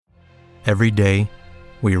Every day,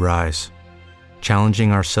 we rise,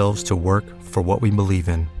 challenging ourselves to work for what we believe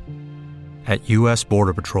in. At U.S.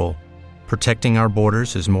 Border Patrol, protecting our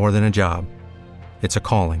borders is more than a job. It's a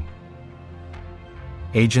calling.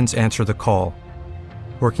 Agents answer the call,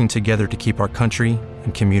 working together to keep our country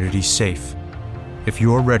and communities safe. If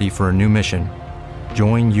you're ready for a new mission,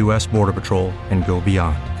 join U.S. Border Patrol and go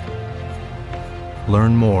beyond.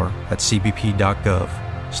 Learn more at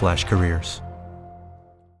cbp.gov/careers.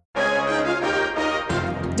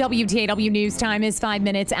 WTAW News Time is 5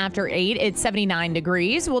 minutes after 8. It's 79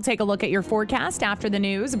 degrees. We'll take a look at your forecast after the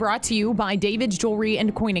news, brought to you by David's Jewelry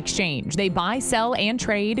and Coin Exchange. They buy, sell, and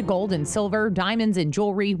trade gold and silver, diamonds and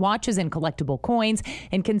jewelry, watches and collectible coins,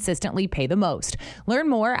 and consistently pay the most. Learn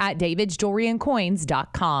more at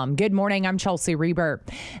davidsjewelryandcoins.com. Good morning. I'm Chelsea Reber.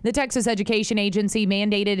 The Texas Education Agency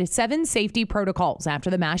mandated 7 safety protocols after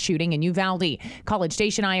the mass shooting in Uvalde. College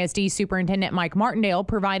Station ISD Superintendent Mike Martindale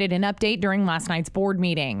provided an update during last night's board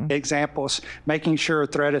meeting. Examples, making sure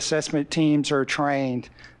threat assessment teams are trained,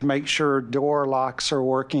 make sure door locks are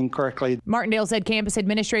working correctly. Martindale said campus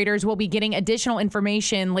administrators will be getting additional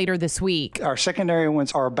information later this week. Our secondary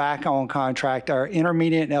ones are back on contract. Our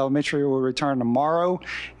intermediate and elementary will return tomorrow,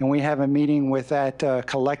 and we have a meeting with that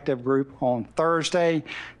collective group on Thursday,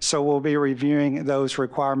 so we'll be reviewing those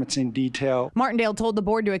requirements in detail. Martindale told the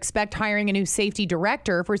board to expect hiring a new safety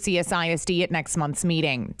director for CSISD at next month's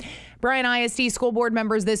meeting. Bryan ISD school board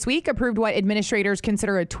members this week approved what administrators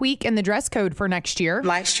consider a tweak in the dress code for next year.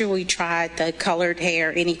 Last year we tried the colored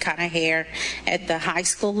hair, any kind of hair at the high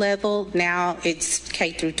school level. Now it's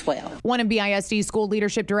K through 12. One of BISD school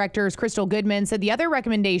leadership directors, Crystal Goodman, said the other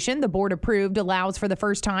recommendation the board approved allows for the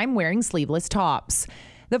first time wearing sleeveless tops.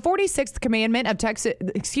 The 46th Commandant of Texas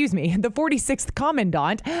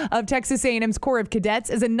A&M's Corps of Cadets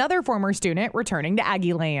is another former student returning to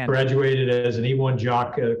Aggieland. Graduated as an E1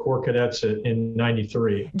 jock at Corps Cadets in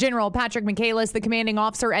 93. General Patrick Michaelis, the commanding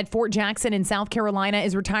officer at Fort Jackson in South Carolina,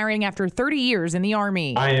 is retiring after 30 years in the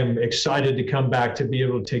Army. I am excited to come back to be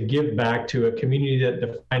able to give back to a community that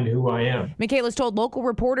defined who I am. Michaelis told local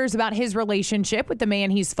reporters about his relationship with the man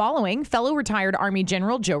he's following, fellow retired Army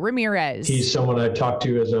General Joe Ramirez. He's someone I talked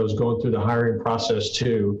to as I was going through the hiring process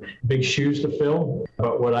too. Big shoes to fill,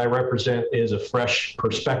 but what I represent is a fresh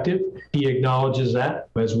perspective. He acknowledges that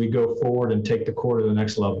as we go forward and take the Corps to the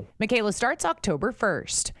next level. Michaelis starts October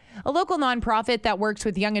 1st. A local nonprofit that works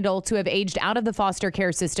with young adults who have aged out of the foster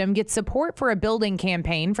care system gets support for a building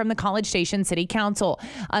campaign from the College Station City Council.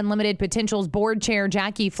 Unlimited Potential's board chair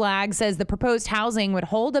Jackie Flagg says the proposed housing would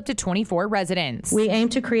hold up to 24 residents. We aim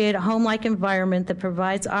to create a home-like environment that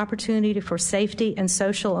provides opportunity for safety and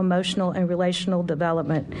social, emotional, and relational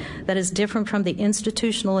development that is different from the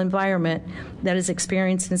institutional environment that is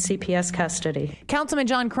experienced in CPS custody. Councilman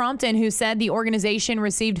John Crompton, who said the organization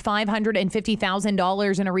received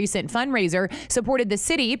 $550,000 in a recent fundraiser, supported the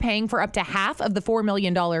city paying for up to half of the $4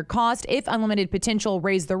 million cost if Unlimited Potential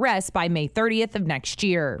raised the rest by May 30th of next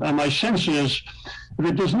year. My sense is if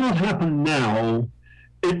it does not happen now,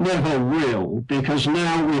 it never will, because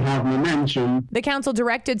now we have momentum. The council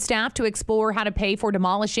directed staff to explore how to pay for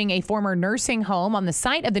demolishing a former nursing home on the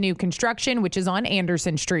site of the new construction, which is on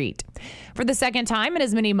Anderson Street. For the second time in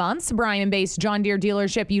as many months, Bryan-based John Deere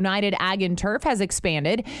dealership United Ag and Turf has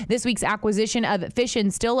expanded. This week's acquisition of fish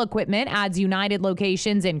and still equipment adds United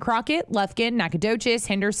locations in Crockett, Lufkin, Nacogdoches,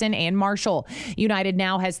 Henderson, and Marshall. United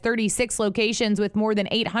now has 36 locations with more than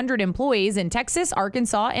 800 employees in Texas,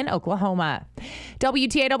 Arkansas, and Oklahoma.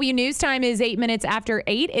 WTAW News Time is 8 minutes after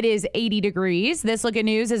 8. It is 80 degrees. This Look at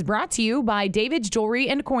News is brought to you by David's Jewelry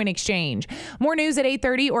and Coin Exchange. More news at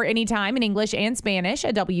 8:30 or anytime in English and Spanish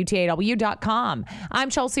at WTAW.com.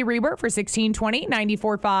 I'm Chelsea Reber for 1620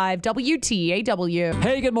 94.5 WTAW.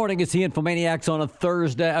 Hey, good morning. It's the Infomaniacs on a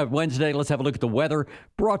Wednesday. Let's have a look at the weather.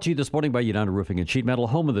 Brought to you this morning by United Roofing and Sheet Metal,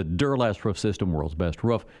 home of the Duralast Roof System, world's best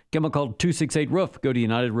roof. Give them a call, 268-ROOF. Go to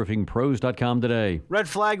UnitedRoofingPros.com today. Red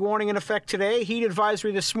flag warning in effect today. Heat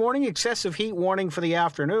advisory this morning. Excessive heat warning for the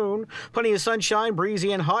afternoon. Plenty of sunshine,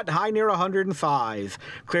 breezy and hot, high near 105.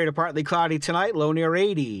 Clear to partly cloudy tonight, low near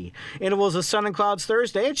 80. Intervals of sun and clouds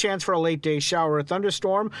Thursday. A chance for a late day shower or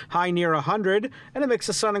thunderstorm, high near 100. And a mix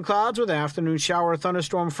of sun and clouds with afternoon shower or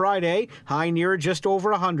thunderstorm Friday, high near just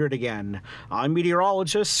over 100 again. I'm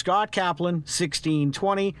meteorologist Scott Kaplan,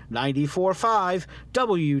 1620 94.5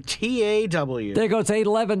 WTAW. There goes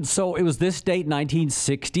 8:11. So it was this date,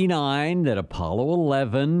 1969, that Apollo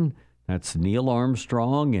 11 That's Neil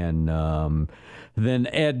Armstrong and then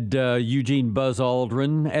Edwin Eugene Buzz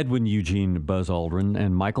Aldrin,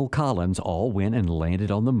 and Michael Collins all went and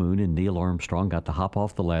landed on the moon, and Neil Armstrong got to hop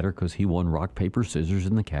off the ladder because he won rock, paper, scissors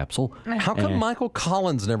in the capsule. How come Michael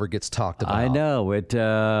Collins never gets talked about? I know. It's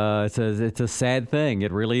a sad thing.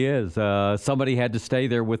 It really is. Somebody had to stay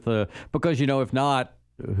there because, if not,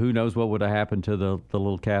 who knows what would have happened to the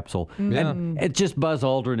little capsule. Yeah. And it's just Buzz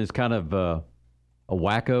Aldrin is kind of a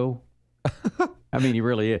wacko. I mean, he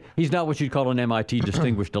really is. He's not what you'd call an MIT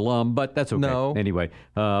distinguished alum, but that's okay. No. Anyway,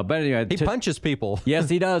 he punches people. Yes,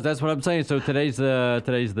 he does. That's what I'm saying. So today's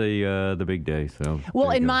the big day. So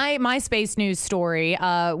in my space news story,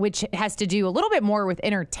 which has to do a little bit more with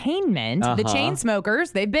entertainment, the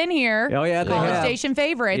Chainsmokers, they've been here. Oh yeah, they have. Station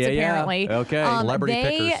favorites apparently. Yeah. Okay, celebrity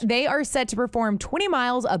pickers. They are set to perform 20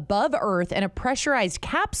 miles above Earth in a pressurized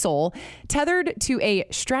capsule tethered to a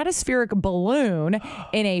stratospheric balloon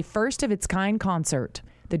in a first of its kind concert.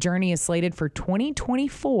 The journey is slated for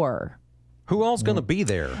 2024. Who all's going to be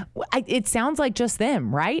there? It sounds like just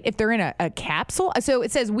them, right? If they're in a capsule. So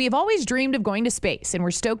it says, we have always dreamed of going to space, and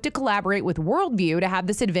we're stoked to collaborate with Worldview to have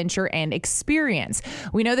this adventure and experience.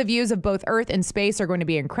 We know the views of both Earth and space are going to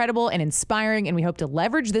be incredible and inspiring, and we hope to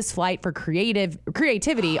leverage this flight for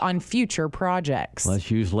creativity on future projects.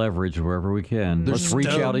 Let's use leverage wherever we can. Let's reach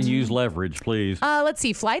out and use leverage, please. Let's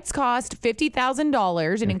see. Flights cost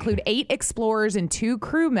 $50,000 and include 8 explorers and 2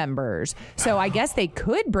 crew members. So I guess they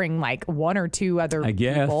could bring like 1 or 2 other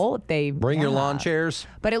people if they bring your lawn chairs.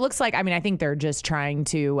 But it looks like, I think they're just trying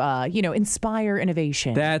to, inspire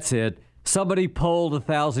innovation. That's it. Somebody polled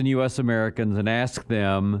 1,000 U.S. Americans and asked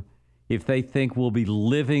them if they think we'll be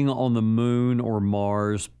living on the moon or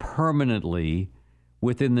Mars permanently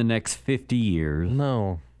within the next 50 years.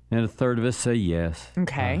 No. And a third of us say yes.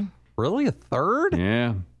 Okay. Really? A third?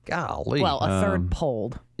 Yeah. Golly. Well, a third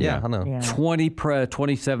polled. Yeah, I know.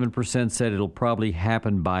 27% said it'll probably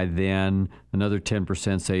happen by then. Another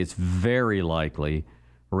 10% say it's very likely.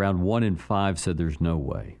 Around 1 in 5 said there's no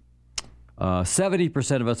way.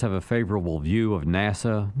 70% of us have a favorable view of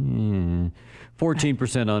NASA.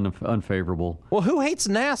 14% unfavorable. Well, who hates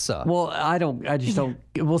NASA? Well, I just don't.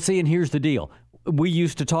 Well, see, and here's the deal. We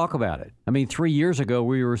used to talk about it. 3 years ago,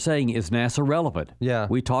 we were saying, is NASA relevant? Yeah.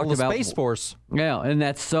 We talked about Space Force. Yeah, and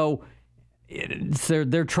that's so.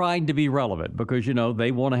 They're trying to be relevant because,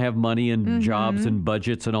 they want to have money and jobs and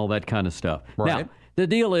budgets and all that kind of stuff. Right. Now, the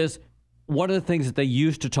deal is, one of the things that they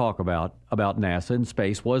used to talk about NASA and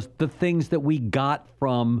space was the things that we got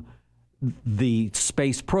from the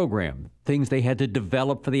space program, things they had to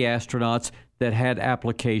develop for the astronauts that had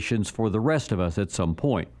applications for the rest of us at some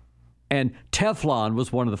point. And Teflon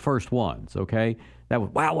was one of the first ones, okay? That was,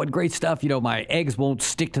 wow, what great stuff. My eggs won't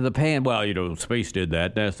stick to the pan. Well, space did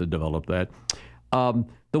that. NASA developed that.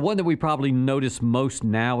 The one that we probably notice most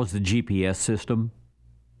now is the GPS system,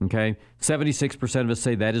 okay? 76% of us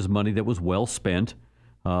say that is money that was well spent.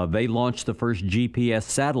 They launched the first GPS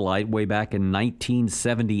satellite way back in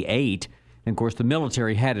 1978. And, of course, the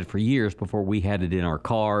military had it for years before we had it in our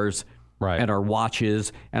cars. Right. And our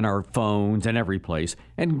watches and our phones and every place.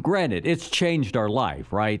 And granted, it's changed our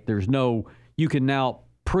life, right? You can now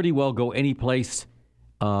pretty well go any place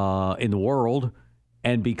in the world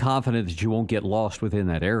and be confident that you won't get lost within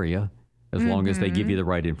that area as long as they give you the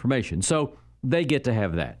right information. So they get to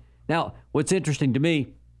have that. Now, what's interesting to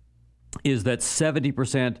me is that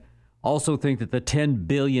 70% also think that the $10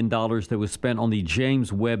 billion that was spent on the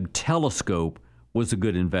James Webb Telescope was a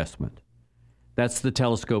good investment. That's the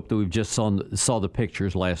telescope that we've just saw the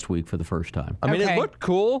pictures last week for the first time. It looked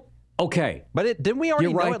cool. Okay. But didn't we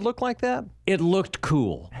already know it looked like that? It looked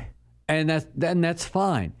cool. And that's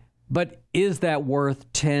fine. But is that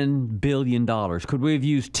worth $10 billion? Could we have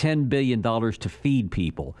used $10 billion to feed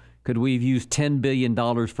people? Could we have used $10 billion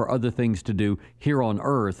for other things to do here on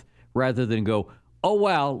Earth rather than go, oh,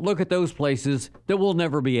 wow, look at those places that we'll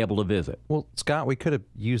never be able to visit? Well, Scott, we could have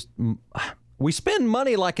used... We spend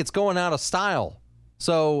money like it's going out of style.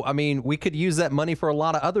 So, we could use that money for a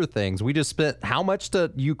lot of other things. We just spent how much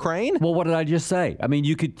to Ukraine? Well, what did I just say?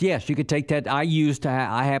 You could take that.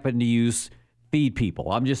 I happen to use feed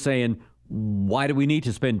people. I'm just saying, why do we need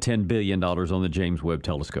to spend $10 billion on the James Webb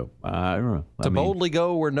Telescope? I don't know. To boldly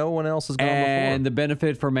go where no one else has gone before. And the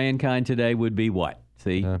benefit for mankind today would be what?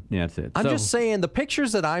 See? Yeah, that's it. I'm just saying, the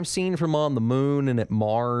pictures that I've seen from on the moon and at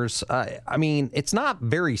Mars, it's not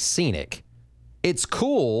very scenic. It's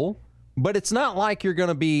cool, but it's not like you're going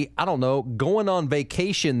to be, going on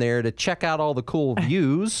vacation there to check out all the cool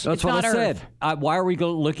views. That's what I said. Why are we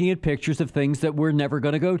looking at pictures of things that we're never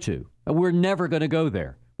going to go to? We're never going to go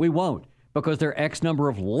there. We won't. because they're X number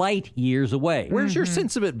of light years away. Where's your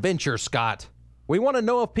sense of adventure, Scott? We want to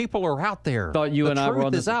know if people are out there. Thought you and I were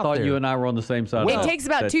on the same side. It takes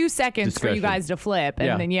about 2 seconds for you guys to flip,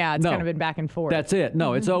 and then it's kind of been back and forth. That's it.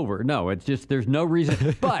 No, it's over. No, it's just there's no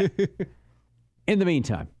reason. But in the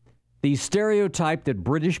meantime, the stereotype that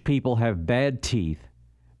British people have bad teeth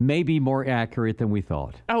may be more accurate than we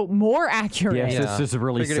thought. Oh, more accurate? Yes, this is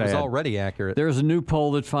really sad. It was already accurate. There's a new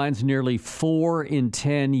poll that finds nearly 4 in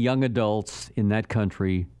 10 young adults in that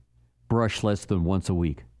country brush less than once a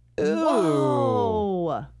week.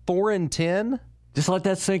 Whoa. 4 in 10? Just let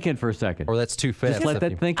that sink in for a second. Or that's too fast. Just let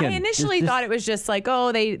that think in. I initially thought it was just like,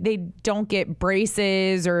 they don't get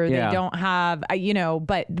braces or they don't have,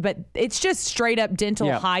 but it's just straight up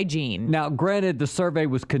dental hygiene. Now, granted, the survey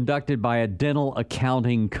was conducted by a dental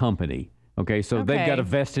accounting company. Okay, so they've got a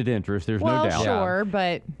vested interest. There's no doubt. Sure,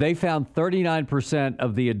 but they found 39%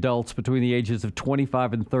 of the adults between the ages of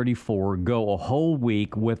 25 and 34 go a whole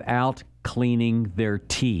week without cleaning their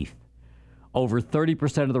teeth. Over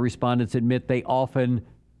 30% of the respondents admit they often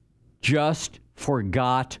just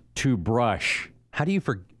forgot to brush. How do you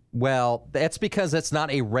Well, that's because that's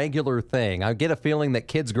not a regular thing. I get a feeling that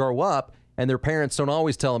kids grow up and their parents don't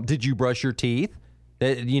always tell them, did you brush your teeth?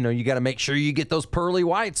 You got to make sure you get those pearly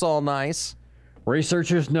whites all nice.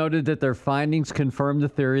 Researchers noted that their findings confirm the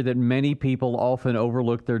theory that many people often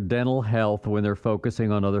overlook their dental health when they're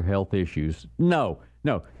focusing on other health issues. No.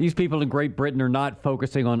 These people in Great Britain are not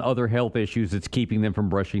focusing on other health issues that's keeping them from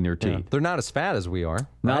brushing their teeth. Yeah. They're not as fat as we are.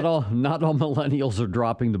 Not all millennials are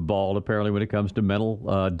dropping the ball, apparently, when it comes to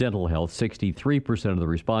dental health. 63% of the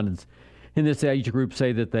respondents in this age group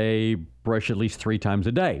say that they brush at least 3 times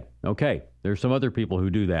a day. Okay, there's some other people who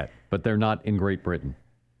do that, but they're not in Great Britain.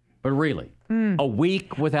 But really, a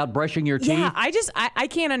week without brushing your teeth? Yeah, I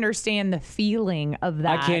can't understand the feeling of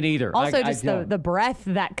that. I can't either. Also, the breath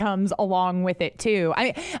that comes along with it, too.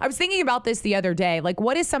 I was thinking about this the other day. Like,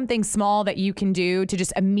 what is something small that you can do to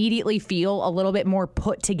just immediately feel a little bit more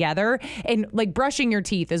put together? And, like, brushing your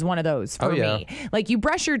teeth is one of those for me. Like, you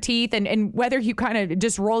brush your teeth, and whether you kind of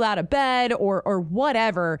just roll out of bed or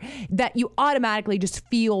whatever, that you automatically just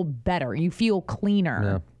feel better. You feel cleaner.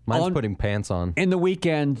 Yeah. Mine's putting pants on. In the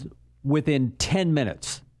weekend, within 10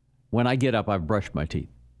 minutes, when I get up, I've brushed my teeth.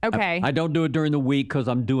 Okay. I don't do it during the week because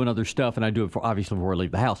I'm doing other stuff, and I do it obviously before I leave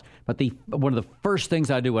the house. But one of the first things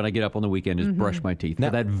I do when I get up on the weekend is brush my teeth for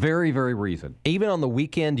that very, very reason. Even on the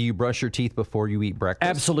weekend, do you brush your teeth before you eat breakfast?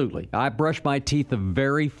 Absolutely. I brush my teeth the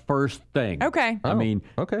very first thing. Okay.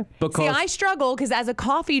 Okay. See, I struggle because as a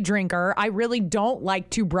coffee drinker, I really don't like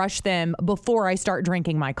to brush them before I start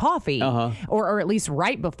drinking my coffee, or at least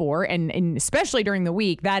right before, and especially during the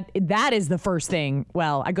week. That is the first thing.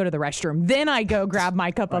 Well, I go to the restroom, then I go grab my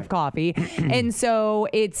cup of coffee. And so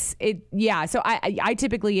so I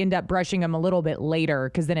typically end up brushing them a little bit later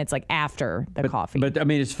because then it's like after the coffee. But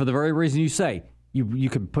it's for the very reason you say. You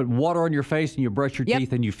can put water on your face and you brush your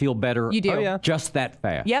teeth and you feel better. You do. Just that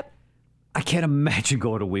fast. Yep. I can't imagine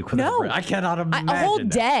going a week without brush. I cannot imagine a whole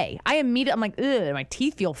day. I'm like, ugh, my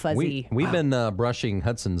teeth feel fuzzy. We've been brushing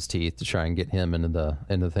Hudson's teeth to try and get him into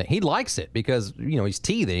the thing. He likes it because he's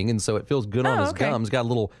teething, and so it feels good on his gums. Got a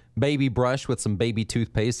little baby brush with some baby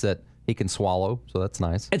toothpaste that he can swallow, so that's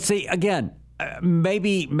nice. And see, again,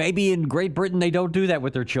 maybe in Great Britain they don't do that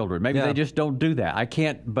with their children. Maybe they just don't do that. I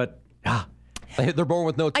can't, but they're born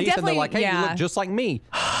with no teeth, and they're like, hey, you look just like me.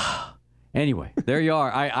 Anyway, there you are.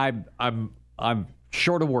 I'm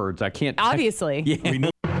short of words. I can't. Obviously.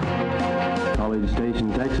 College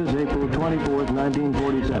Station, Texas, April 24th,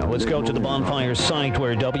 1947. Let's go to the bonfire site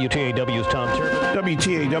where WTAW's Tom Turbo.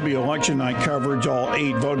 WTAW election night coverage. All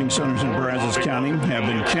 8 voting centers in Brazos County have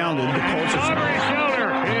been counted.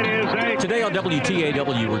 Today on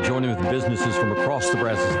WTAW, we're joining with businesses from across the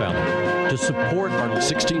Brazos Valley to support our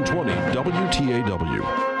 1620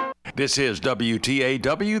 WTAW. This is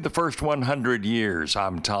WTAW, the first 100 years.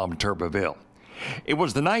 I'm Tom Turbeville. It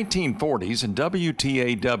was the 1940s, and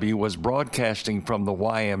WTAW was broadcasting from the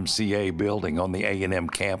YMCA building on the A&M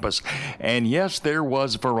campus. And yes, there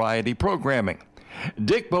was variety programming.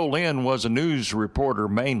 Dick Bolin was a news reporter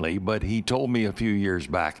mainly, but he told me a few years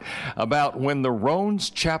back about when the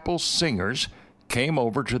Roans Chapel Singers came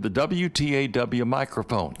over to the WTAW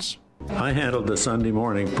microphones. I handled the Sunday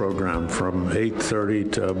morning program from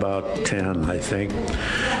 8:30 to about 10, I think.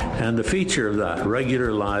 And the feature of that,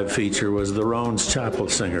 regular live feature, was the Roans Chapel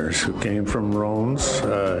Singers, who came from Roans,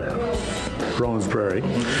 Roans Prairie.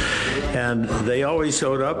 And they always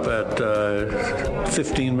showed up at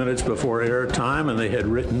 15 minutes before airtime, and they had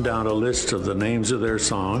written down a list of the names of their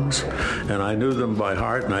songs. And I knew them by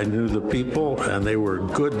heart, and I knew the people, and they were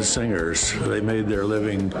good singers. They made their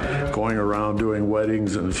living going around doing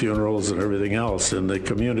weddings and funerals and everything else in the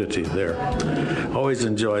community there. Always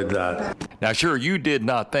enjoyed that. Now, sure, you did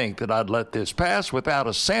not think that I'd let this pass without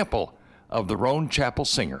a sample of the Roan Chapel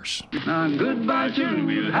Singers. Goodbye, children,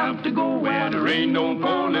 we'll have to go where the rain don't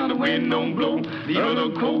fall and the wind don't blow. The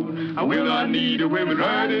other coat I will not need when we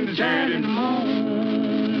ride in the shine in the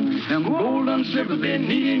moon. Them golden slippers, they're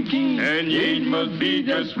neat and keen, and your age must be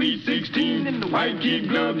just sweet 16. And the white kid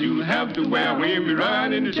gloves you'll have to wear when we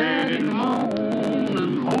ride in the shine in the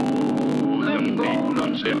moon. Oh, them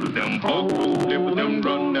golden slippers, them old slippers, them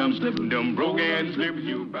run down slippers, them broke-ass slippers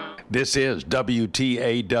you buy. This is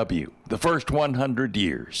WTAW, the first 100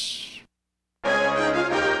 years.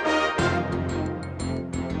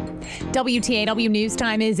 WTAW News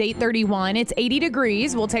Time is 8:31. It's 80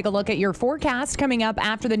 degrees. We'll take a look at your forecast coming up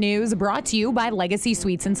after the news, brought to you by Legacy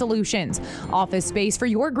Suites and Solutions. Office space for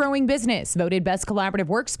your growing business. Voted best collaborative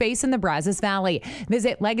workspace in the Brazos Valley.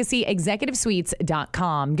 Visit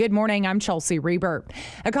LegacyExecutiveSuites.com. Good morning. I'm Chelsea Reber.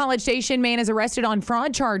 A College Station man is arrested on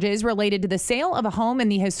fraud charges related to the sale of a home in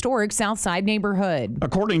the historic Southside neighborhood.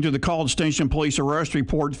 According to the College Station Police arrest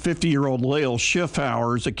report, 50-year-old Lael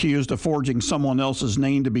Schiffauer is accused of forging someone else's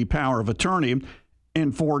name to be power of attorney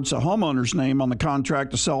and forged a homeowner's name on the contract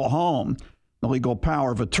to sell a home. The legal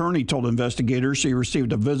power of attorney told investigators she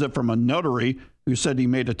received a visit from a notary who said he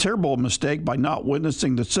made a terrible mistake by not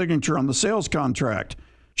witnessing the signature on the sales contract.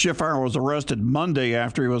 Schiffauer was arrested Monday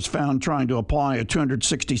after he was found trying to apply a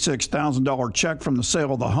 $266,000 check from the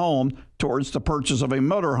sale of the home towards the purchase of a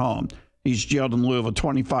motorhome. He's jailed in lieu of a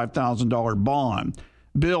 $25,000 bond.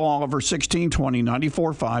 Bill Oliver, 1620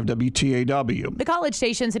 94.5 WTAW. The College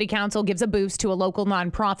Station City Council gives a boost to a local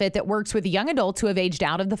nonprofit that works with young adults who have aged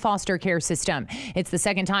out of the foster care system. It's the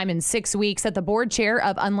second time in 6 weeks that the board chair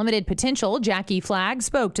of Unlimited Potential, Jackie Flagg,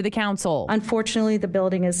 spoke to the council. Unfortunately, the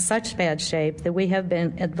building is such bad shape that we have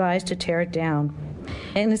been advised to tear it down.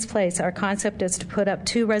 In its place, our concept is to put up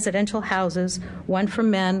 2 residential houses, one for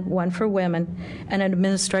men, one for women, and an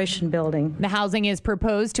administration building. The housing is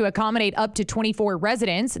proposed to accommodate up to 24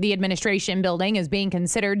 residents. The administration building is being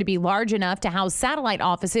considered to be large enough to house satellite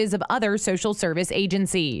offices of other social service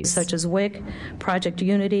agencies, such as WIC, Project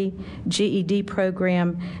Unity, GED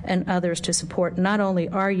program, and others to support not only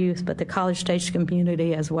our youth, but the College Station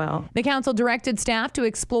community as well. The council directed staff to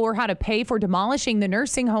explore how to pay for demolishing the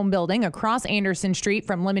nursing home building across Anderson Street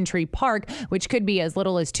from Lemon Tree Park, which could be as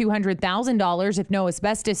little as $200,000 if no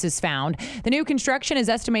asbestos is found. The new construction is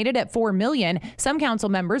estimated at $4 million. Some council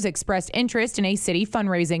members expressed interest in a city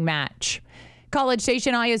fundraising match. College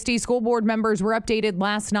Station ISD school board members were updated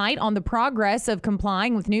last night on the progress of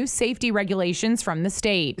complying with new safety regulations from the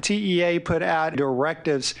state. TEA put out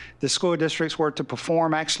directives the school districts were to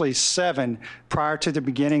perform, actually 7, prior to the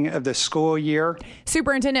beginning of the school year.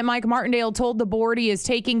 Superintendent Mike Martindale told the board he is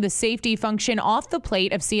taking the safety function off the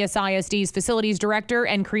plate of CSISD's facilities director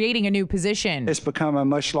and creating a new position. It's become a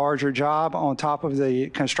much larger job on top of the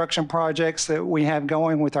construction projects that we have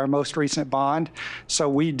going with our most recent bond. So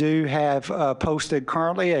we do have posted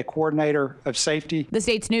currently a coordinator of safety. The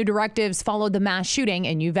state's new directives followed the mass shooting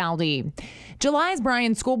in Uvalde. July's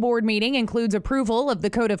Bryan School Board meeting includes approval of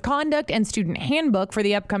the Code of Conduct and Student Handbook for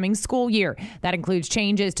the upcoming school year. That includes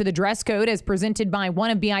changes to the dress code as presented by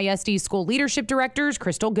one of BISD's school leadership directors,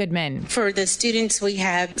 Crystal Goodman. For the students, we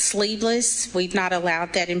have sleeveless. We've not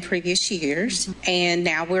allowed that in previous years, and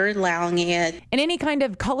now we're allowing it. And any kind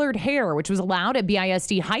of colored hair, which was allowed at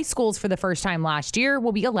BISD high schools for the first time last year,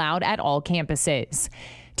 will be allowed at all campuses.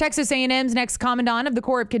 Texas A&M's next commandant of the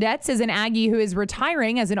Corps of Cadets is an Aggie who is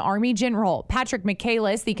retiring as an Army general. Patrick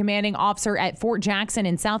Michaelis, the commanding officer at Fort Jackson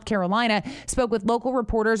in South Carolina, spoke with local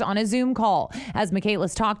reporters on a Zoom call. As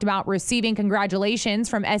Michaelis talked about receiving congratulations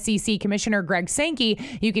from SEC Commissioner Greg Sankey,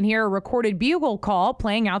 you can hear a recorded bugle call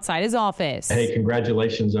playing outside his office. Hey,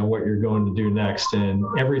 congratulations on what you're going to do next, and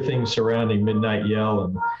everything surrounding Midnight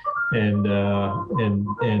Yell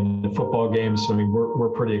and the football games. I mean, we're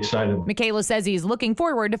pretty excited. Michaelis says he's looking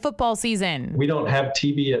forward to football season. We don't have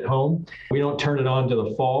TV at home. We don't turn it on to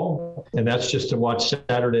the fall, and that's just to watch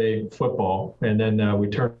Saturday football, and then we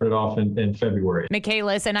turn it off in February.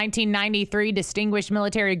 Michaelis, a 1993 distinguished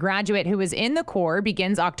military graduate who was in the Corps,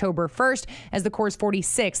 begins October 1st as the Corps'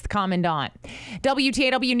 46th commandant.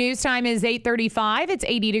 WTAW News Time is 8:35. It's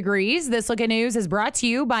 80 degrees. This Look at News is brought to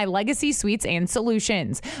you by Legacy Suites and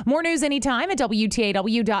Solutions. More More news anytime at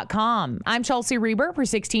WTAW.com. I'm Chelsea Reber for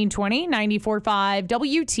 1620 94.5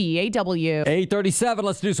 WTAW. 8:37.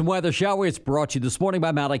 Let's do some weather, shall we? It's brought to you this morning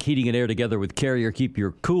by Malik Heating and Air together with Carrier. Keep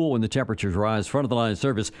your cool when the temperatures rise. Front of the line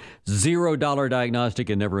service, $0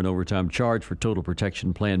 diagnostic and never an overtime charge for Total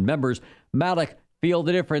Protection Plan members. Malik, feel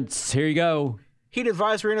the difference. Here you go. Heat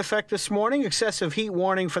advisory in effect this morning. Excessive heat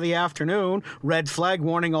warning for the afternoon. Red flag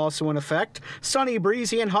warning also in effect. Sunny,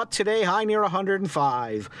 breezy, and hot today. High near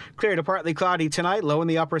 105. Clear to partly cloudy tonight. Low in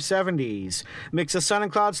the upper 70s. Mix of sun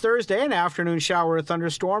and clouds Thursday. An afternoon shower or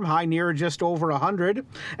thunderstorm. High near just over 100.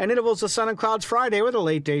 And intervals of sun and clouds Friday with a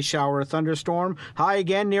late day shower or thunderstorm. High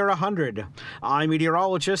again near 100. I'm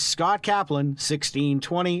meteorologist Scott Kaplan.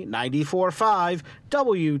 1620 94.5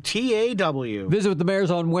 WTAW. Visit with the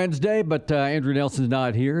mayors on Wednesday, but Andrew Nelson's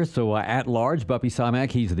not here, so at large, Buppy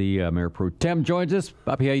Simak, he's the mayor pro tem, joins us.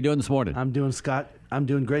 Buppy, how you doing this morning? I'm doing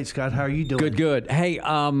great, Scott. How are you doing? Good. Hey,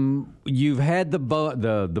 you've had the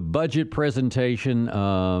budget presentation,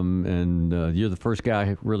 and you're the first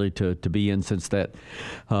guy really to be in since that.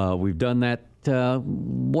 We've done that.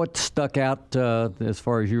 What stuck out as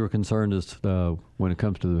far as you were concerned is when it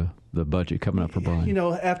comes to the budget coming up for Bryan? You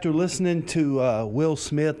know, after listening to Will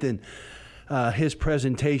Smith and his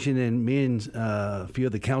presentation, and me and a few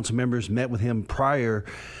of the council members met with him prior,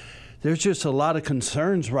 there's just a lot of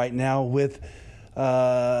concerns right now with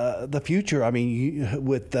the future. I mean,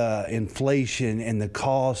 with inflation and the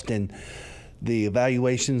cost and the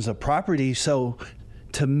evaluations of property. So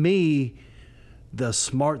to me, the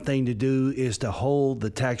smart thing to do is to hold the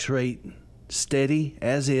tax rate steady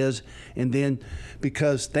as is, and then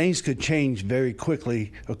because things could change very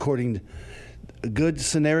quickly according to a good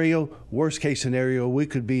scenario, worst case scenario, we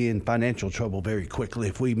could be in financial trouble very quickly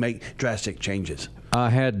if we make drastic changes. I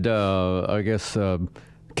had,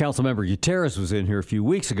 Councilmember Gutierrez was in here a few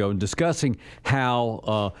weeks ago and discussing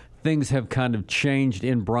how things have kind of changed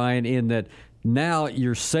in Bryan in that now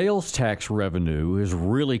your sales tax revenue has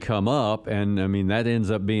really come up, and I mean that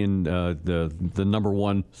ends up being the number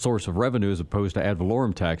one source of revenue as opposed to ad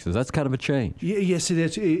valorem taxes. That's kind of a change. Yes, it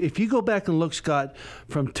is. If you go back and look, Scott,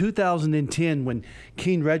 from 2010 when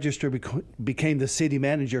Keene Register became the city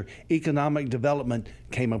manager, economic development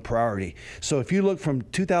came a priority. So if you look from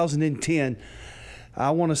 2010,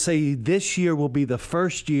 I want to say this year will be the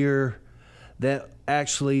first year that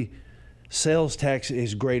actually sales tax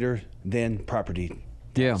is greater than property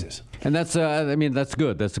taxes. Yeah, and that's that's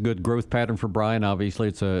good. That's a good growth pattern for Bryan. Obviously,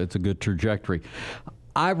 it's a good trajectory.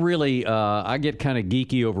 I really I get kind of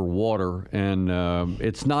geeky over water, and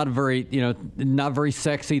it's not very not very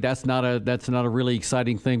sexy. That's not a really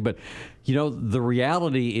exciting thing. But the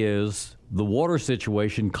reality is the water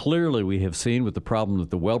situation. Clearly, we have seen with the problem that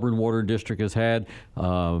the Wellborn Water District has had,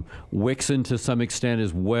 Wixon to some extent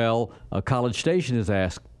as well. College Station has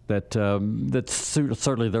asked that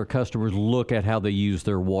certainly their customers look at how they use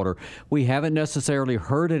their water. We haven't necessarily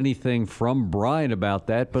heard anything from Bryan about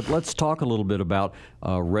that, but let's talk a little bit about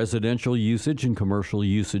residential usage and commercial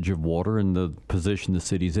usage of water and the position the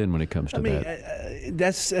city's in when it comes to that.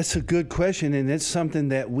 That's a good question, and it's something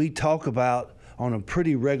that we talk about on a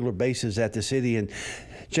pretty regular basis at the city, and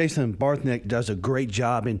Jason Barthnick does a great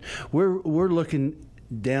job, and we're looking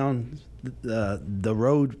down the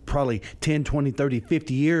road probably 10, 20, 30,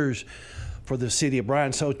 50 years for the city of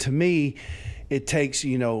Bryan. So to me, it takes,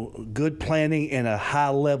 good planning and a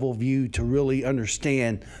high-level view to really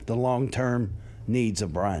understand the long-term needs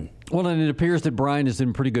of Bryan. Well, and it appears that Bryan is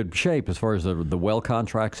in pretty good shape as far as the well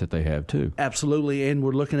contracts that they have, too. Absolutely, and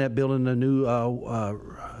we're looking at building a new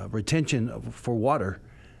retention for water.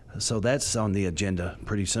 So that's on the agenda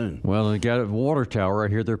pretty soon. Well, and you got a water tower. I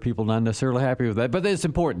hear there are people not necessarily happy with that, but it's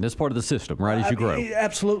important. It's part of the system, right, as you grow.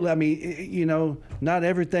 Absolutely. I mean, not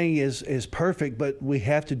everything is perfect, but we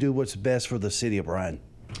have to do what's best for the city of Bryan.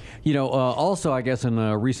 Also, I guess in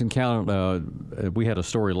a recent count, we had a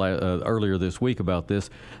story earlier this week about this.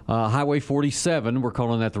 Highway 47, we're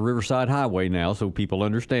calling that the Riverside Highway now, so people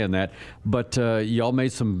understand that. But y'all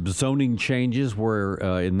made some zoning changes where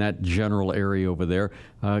in that general area over there.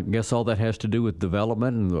 I guess all that has to do with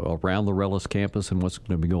development and around the Rellis campus and what's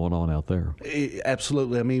going to be going on out there.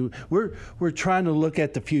 Absolutely. I mean, we're trying to look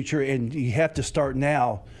at the future, and you have to start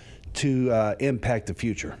now to impact the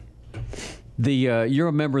future. You're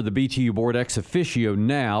a member of the BTU board ex officio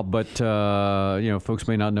now, but folks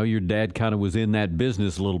may not know your dad kind of was in that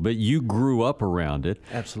business a little bit. You grew up around it,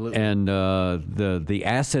 absolutely, and the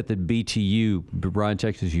asset that BTU, Bryan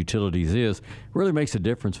Texas Utilities, is really makes a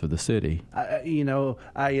difference for the city. My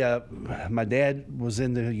dad was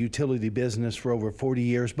in the utility business for over 40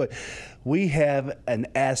 years, but we have an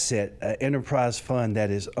asset, an enterprise fund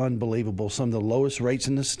that is unbelievable. Some of the lowest rates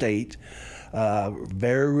in the state,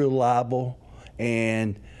 very reliable.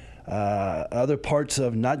 And other parts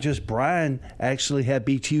of not just Bryan actually have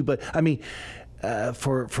BTU, but I mean,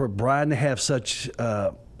 for Bryan to have such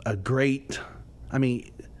a great,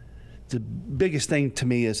 the biggest thing to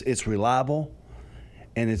me is it's reliable,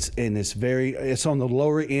 and it's on the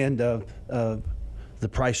lower end of the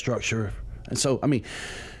price structure, and so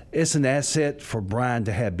it's an asset for Bryan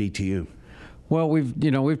to have BTU. Well,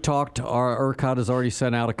 we've talked. Our ERCOT has already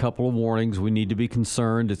sent out a couple of warnings. We need to be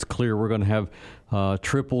concerned. It's clear we're going to have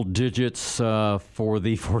triple digits for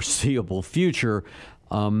the foreseeable future.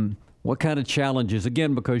 What kind of challenges?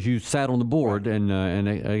 Again, because you sat on the board and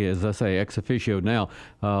as I say, ex officio now.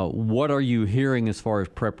 What are you hearing as far as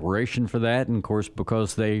preparation for that? And of course,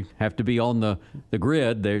 because they have to be on the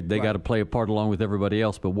grid, they got to play a part along with everybody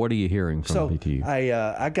else. But what are you hearing from BTU?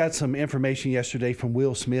 I got some information yesterday from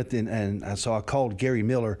Will Smith, and so I called Gary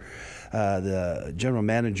Miller, the general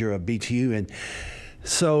manager of BTU, and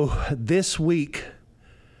so this week,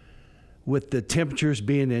 with the temperatures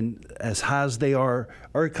being as high as they are,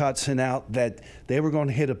 ERCOT sent out that they were going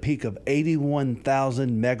to hit a peak of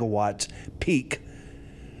 81,000 megawatts peak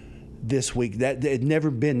this week. That it had never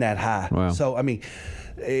been that high. Wow. So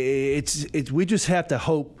it's we just have to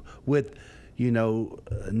hope with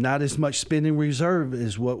not as much spending reserve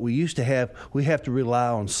as what we used to have. We have to rely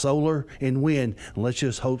on solar and wind. And let's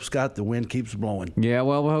just hope, Scott, the wind keeps blowing. Yeah,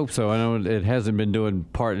 well, we hope so. I know it hasn't been doing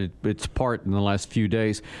its part in the last few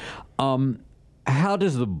days. How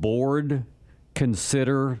does the board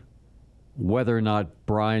consider whether or not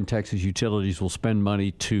Bryan Texas Utilities will spend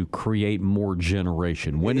money to create more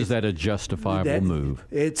generation? When is that a justifiable move?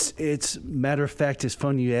 It's matter of fact, it's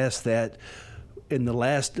funny you asked that. In the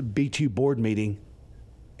last BTU board meeting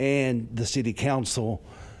and the city council,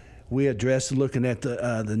 we addressed looking at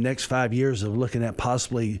the next 5 years of looking at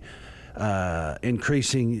possibly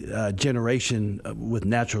increasing generation with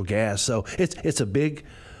natural gas. So it's a big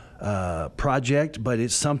project, but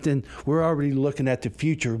it's something we're already looking at the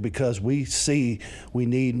future because we see we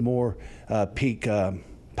need more peak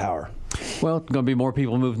power. Well, going to be more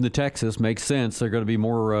people moving to Texas. Makes sense. There are going to be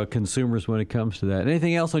more consumers when it comes to that.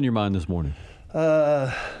 Anything else on your mind this morning?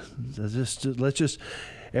 Let's just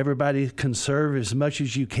everybody conserve as much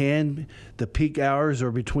as you can. The peak hours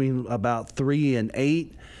are between about 3 and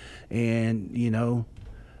 8, and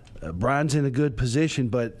Bryan's in a good position,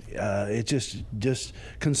 but it just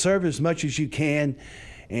conserve as much as you can,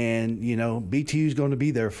 and BTU's going to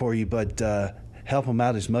be there for you, but help them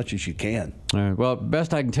out as much as you can. All right. Well,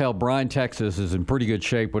 best I can tell, Bryan, Texas is in pretty good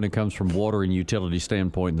shape when it comes from water and utility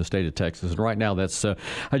standpoint in the state of Texas. And right now, that's I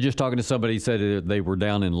was just talking to somebody who said they were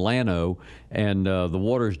down in Llano, and the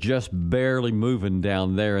water's just barely moving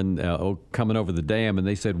down there and coming over the dam. And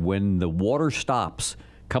they said when the water stops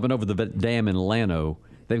coming over the dam in Llano,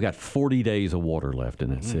 they've got 40 days of water left in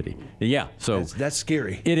that city. Yeah, so that's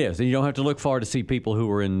scary. It is, and you don't have to look far to see people who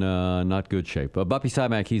are in not good shape. Buppy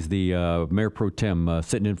Simak, he's the Mayor Pro Tem,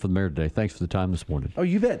 sitting in for the mayor today. Thanks for the time this morning. Oh,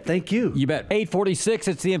 you bet. Thank you. You bet. 8:46.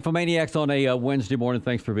 It's the Infomaniacs on a Wednesday morning.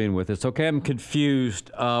 Thanks for being with us. Okay, I'm confused.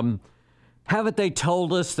 Haven't they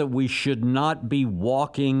told us that we should not be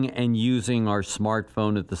walking and using our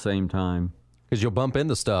smartphone at the same time? Because you'll bump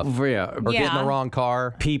into stuff. Yeah. Or get in the wrong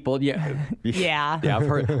car. People, yeah. Yeah. Yeah,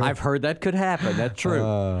 I've heard that could happen. That's true.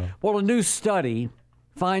 Well, a new study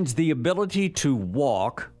finds the ability to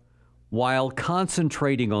walk while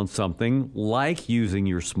concentrating on something like using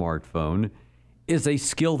your smartphone is a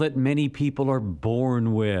skill that many people are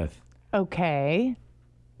born with. Okay.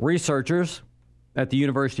 Researchers at the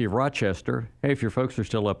University of Rochester, hey, if your folks are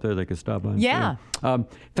still up there, they could stop by. Yeah.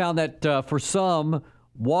 Found that for some,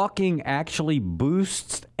 walking actually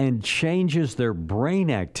boosts and changes their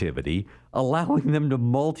brain activity, allowing them to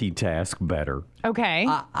multitask better. Okay.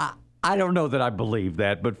 I don't know that I believe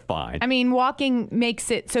that, but fine. I mean, walking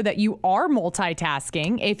makes it so that you are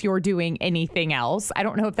multitasking if you're doing anything else. I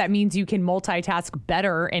don't know if that means you can multitask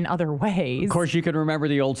better in other ways. Of course, you can remember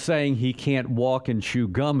the old saying, he can't walk and chew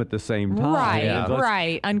gum at the same time. Right,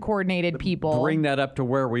 right. Uncoordinated people. Bring that up to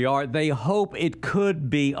where we are. They hope it could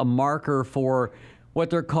be a marker for what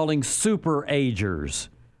they're calling super agers,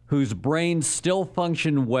 whose brains still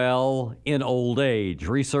function well in old age.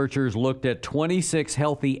 Researchers looked at 26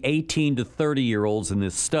 healthy 18 to 30-year-olds in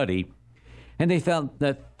this study, and they found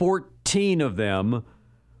that 14 of them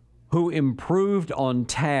who improved on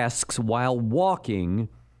tasks while walking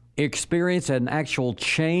experienced an actual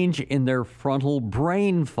change in their frontal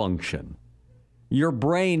brain function. Your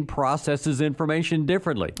brain processes information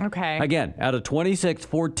differently. Okay. Again, out of 26,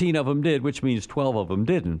 14 of them did, which means 12 of them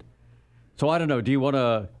didn't. So I don't know. Do you want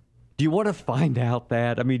to find out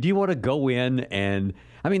that? I mean, do you want to go in and,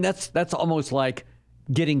 I mean, that's almost like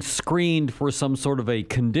getting screened for some sort of a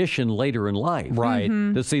condition later in life. Right.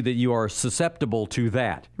 Mm-hmm. To see that you are susceptible to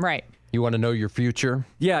that. Right. You want to know your future?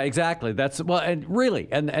 Yeah, exactly. That's, well, and really,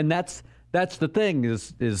 and that's the thing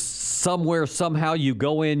is somewhere, somehow you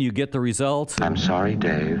go in, you get the results. I'm sorry,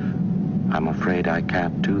 Dave. I'm afraid I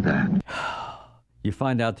can't do that. You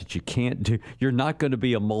find out that you're not going to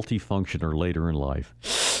be a multifunctioner later in life.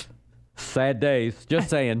 Sad days,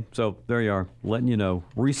 just saying. So there you are, letting you know.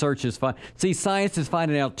 Research is fine. See, science is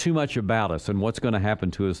finding out too much about us and what's going to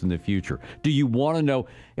happen to us in the future. Do you want to know?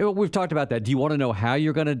 We've talked about that. Do you want to know how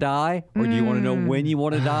you're going to die, or do you want to know when you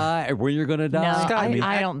want to die, or when you're going to die? No, Scott,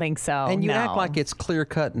 I don't think so. And you no. act like it's clear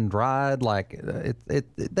cut and dried. Like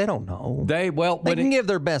they don't know. They can give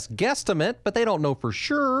their best guesstimate, but they don't know for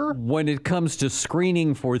sure. When it comes to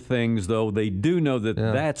screening for things, though, they do know that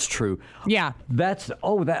that's true. Yeah.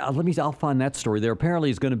 I'll find that story. There apparently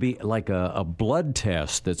is going to be like a blood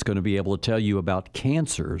test that's going to be able to tell you about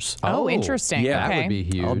cancers. Oh, interesting. Yeah, that would be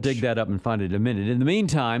huge. I'll dig that up and find it in a minute. In the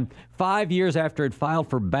meantime, 5 years after it filed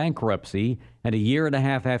for bankruptcy and a year and a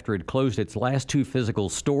half after it closed its last 2 physical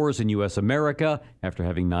stores in U.S. America, after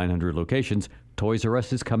having 900 locations, Toys R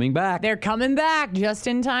Us is coming back. They're coming back just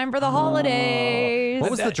in time for the holidays. What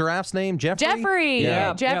was the giraffe's name? Jeffrey? Jeffrey.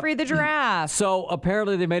 Yeah. Jeffrey the giraffe. So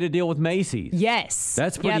apparently they made a deal with Macy's. Yes.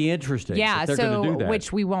 That's pretty interesting. Yeah, that they're going to do that.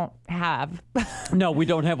 Which we won't have. No, we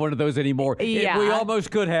don't have one of those anymore. Yeah. We almost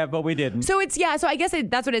could have, but we didn't. So so I guess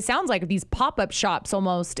that's what it sounds like, these pop-up shops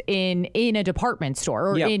almost in a department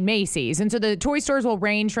store or in Macy's. And so the toy stores will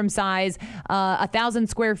range from size 1,000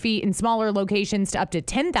 square feet in smaller locations to up to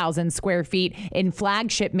 10,000 square feet in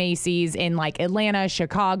flagship Macy's in like Atlanta,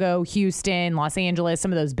 Chicago, Houston, Los Angeles,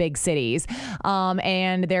 some of those big cities.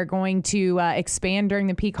 And they're going to expand during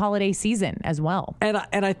the peak holiday season as well. And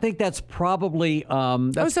I think that's probably...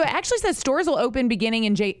 so it actually says stores will open beginning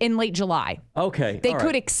in late July. Okay. They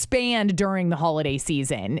could expand during the holiday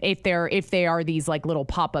season if they are these like little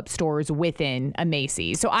pop-up stores within a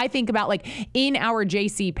Macy's. So I think about like in our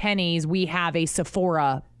JCPenney's, we have a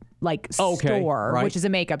Sephora store, right, which is a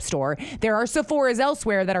makeup store. There are Sephoras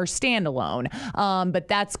elsewhere that are standalone, but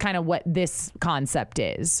that's kind of what this concept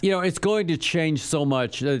is. You know, it's going to change so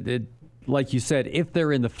much. Like you said, if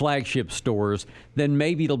they're in the flagship stores, then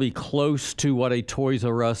maybe it'll be close to what a Toys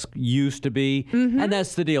R Us used to be. Mm-hmm. And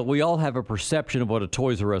that's the deal. We all have a perception of what a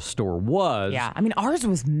Toys R Us store was. Yeah. I mean, ours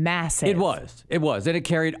was massive. It was. And it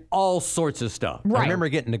carried all sorts of stuff. Right. I remember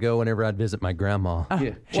getting to go whenever I'd visit my grandma.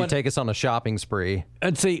 She'd take us on a shopping spree.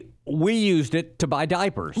 And see, we used it to buy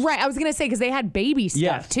diapers. Right. I was going to say, because they had baby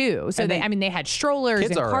stuff, too. So they had strollers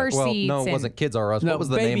and car seats. Well, no, it wasn't Kids R Us. No, what was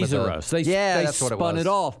the name of Babies R Us. They that's what it spun was. it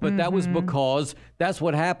off. But that was because that's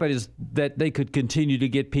what happened, is that they could continue to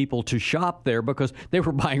get people to shop there because they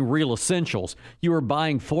were buying real essentials. You were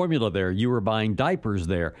buying formula there. You were buying diapers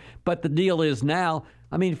there. But the deal is now,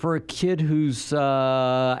 I mean, for a kid who's 8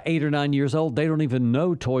 or 9 years old, they don't even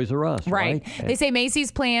know Toys R Us, right? They say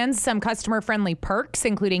Macy's plans some customer-friendly perks,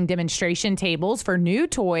 including demonstration tables for new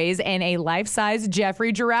toys and a life-size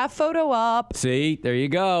Jeffrey giraffe photo op. See, there you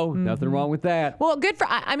go. Nothing wrong with that. Well, good for,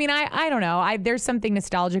 I don't know. There's something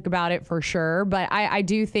nostalgic about it for sure, but I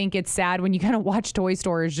do think it's sad when you kind of watch toy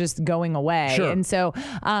stores just going away. Sure. And so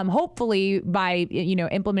hopefully by,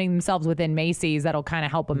 implementing themselves within Macy's, that'll kind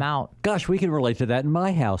of help them out. Gosh, we can relate to that in my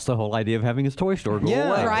house, the whole idea of having his toy store go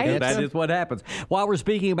away. Right? That is what happens. While we're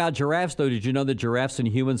speaking about giraffes, though, did you know that giraffes and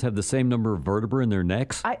humans have the same number of vertebrae in their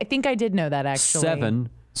necks? I think I did know that, actually. 7.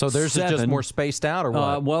 So theirs is just more spaced out, or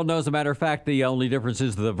what? Well, no, as a matter of fact, the only difference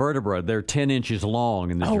is the vertebra. They're 10 inches long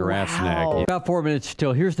in the giraffe's neck. About 4 minutes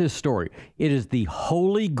till. Here's this story. It is the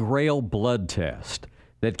Holy Grail blood test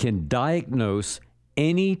that can diagnose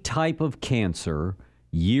any type of cancer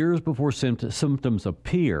years before symptoms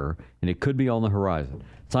appear, and it could be on the horizon.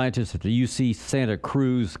 Scientists at the UC Santa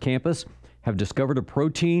Cruz campus have discovered a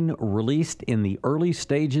protein released in the early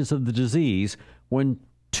stages of the disease when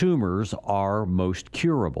tumors are most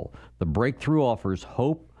curable. The breakthrough offers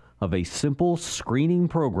hope of a simple screening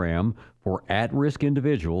program for at-risk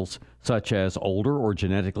individuals, such as older or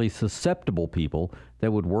genetically susceptible people,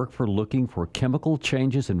 that would work for looking for chemical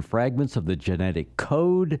changes and fragments of the genetic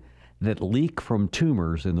code that leak from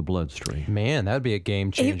tumors in the bloodstream. Man, that would be a game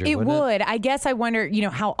changer. It wouldn't would. I guess I wonder,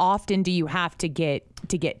 how often do you have to get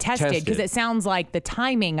tested? Because it sounds like the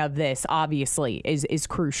timing of this obviously is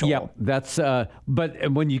crucial. Yeah, that's.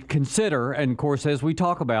 But when you consider, and of course, as we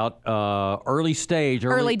talk about early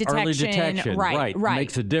detection, right,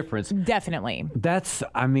 makes a difference. Definitely. That's.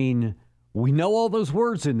 I mean, we know all those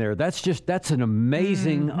words in there. That's an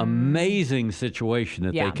amazing, amazing situation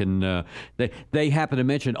that they can. They happen to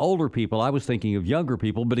mention older people. I was thinking of younger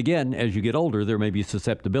people, but again, as you get older, there may be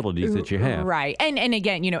susceptibilities that you have. Right, and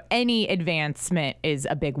again, any advancement is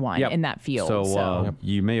a big one in that field. So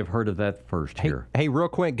you may have heard of that first here. Hey, real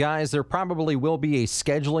quick, guys, there probably will be a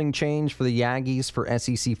scheduling change for the Aggies for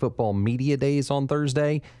SEC football media days on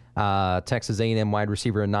Thursday. Texas A&M wide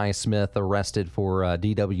receiver Anais Smith arrested for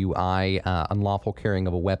DWI, unlawful carrying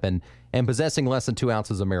of a weapon, and possessing less than 2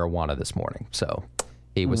 ounces of marijuana this morning. So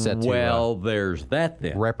he was set to there's that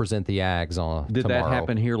then. represent the Ags on Did tomorrow. that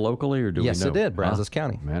happen here locally, or do we know? Yes, it did, Brazos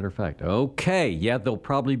County. Matter of fact. Okay, yeah, there'll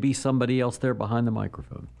probably be somebody else there behind the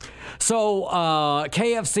microphone. So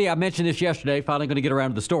KFC, I mentioned this yesterday, finally going to get around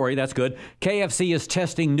to the story. That's good. KFC is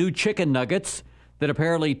testing new chicken nuggets that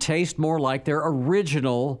apparently taste more like their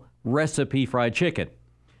original recipe fried chicken.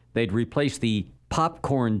 They'd replace the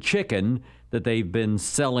popcorn chicken that they've been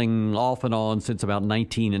selling off and on since about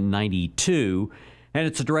 1992, and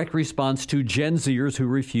it's a direct response to Gen Zers who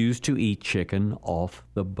refuse to eat chicken off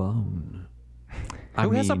the bone.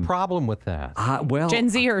 Who has a problem with that?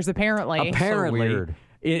 Gen Zers, apparently. Apparently. So weird.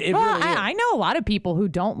 It well, really is. I know a lot of people who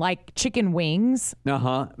don't like chicken wings.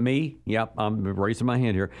 Me? Yep, I'm raising my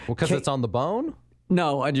hand here. Well, because it's on the bone?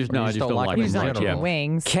 No, I just don't like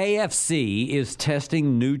wings. KFC is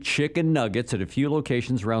testing new chicken nuggets at a few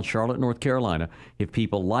locations around Charlotte, North Carolina. If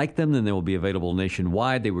people like them, then they will be available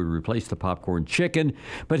nationwide. They would replace the popcorn chicken.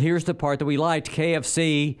 But here's the part that we liked.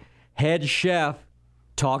 KFC head chef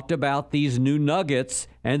talked about these new nuggets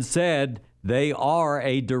and said they are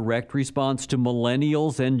a direct response to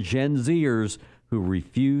millennials and Gen Zers who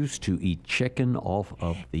refuse to eat chicken off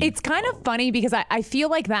of the It's kind of funny because I feel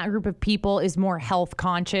like that group of people is more health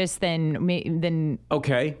conscious than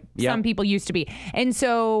some people used to be. And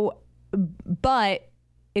so, but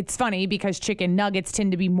it's funny because chicken nuggets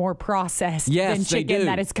tend to be more processed than chicken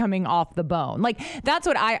that is coming off the bone. Like, that's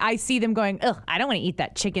what I see them going, ugh, I don't want to eat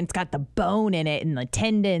that chicken. It's got the bone in it and the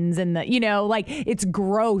tendons and it's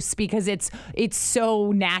gross because it's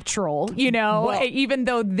so natural, well, even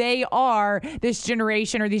though they are this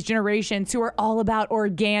generation or these generations who are all about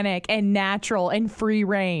organic and natural and free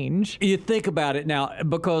range. You think about it now,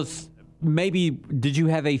 because maybe did you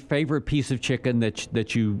have a favorite piece of chicken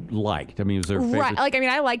that you liked? I mean, was there a favorite? Right.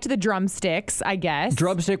 I liked the drumsticks, I guess.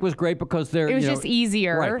 Drumstick was great because it was just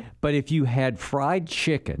easier. Right. But if you had fried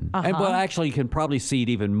chicken, and actually you can probably see it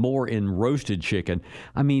even more in roasted chicken.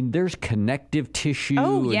 I mean, there's connective tissue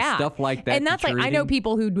and stuff like that. And that's I know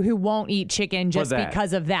people who won't eat chicken just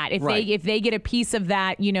because of that. If they get a piece of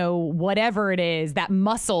that, whatever it is, that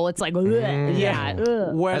muscle, it's like, ugh,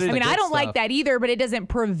 Well, I don't like that either, but it doesn't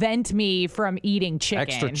prevent me from eating chicken.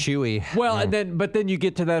 Extra chewy. Well, but then you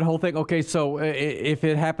get to that whole thing. Okay, so if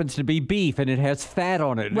it happens to be beef and it has fat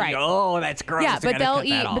on it, right? Oh, that's gross. Yeah, but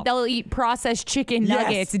they'll eat processed chicken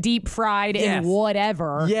nuggets, deep fried and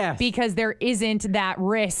whatever. Yes, because there isn't that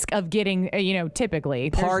risk of getting. Typically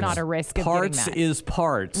there's not a risk of getting that. Parts is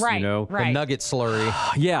parts. Right. The nugget slurry.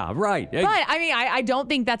 Yeah, right. But I don't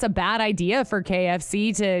think that's a bad idea for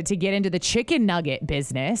KFC to get into the chicken nugget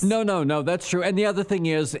business. No, that's true. And the other thing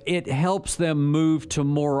is, it helps them move to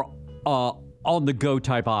more on-the-go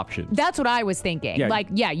type options. That's what I was thinking. Yeah.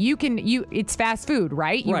 It's fast food,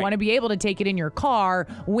 right? You want to be able to take it in your car.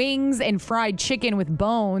 Wings and fried chicken with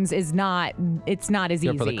bones it's not as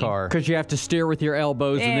easy. For the car. Because you have to steer with your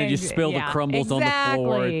elbows and then you spill the crumbles on the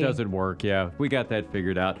floor. It doesn't work. Yeah, we got that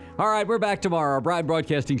figured out. All right, we're back tomorrow. Our Bryan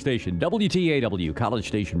Broadcasting Station, WTAW, College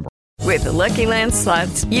Station. With the Lucky Land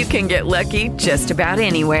Slots, you can get lucky just about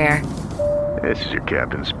anywhere. This is your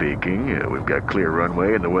captain speaking. We've got clear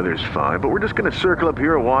runway and the weather's fine, but we're just going to circle up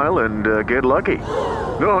here a while and get lucky.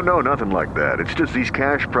 No, nothing like that. It's just these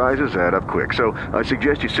cash prizes add up quick. So I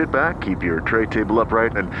suggest you sit back, keep your tray table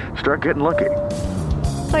upright, and start getting lucky.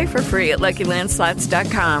 Play for free at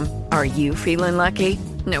LuckyLandSlots.com. Are you feeling lucky?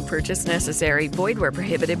 No purchase necessary. Void where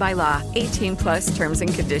prohibited by law. 18+ terms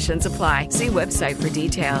and conditions apply. See website for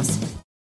details.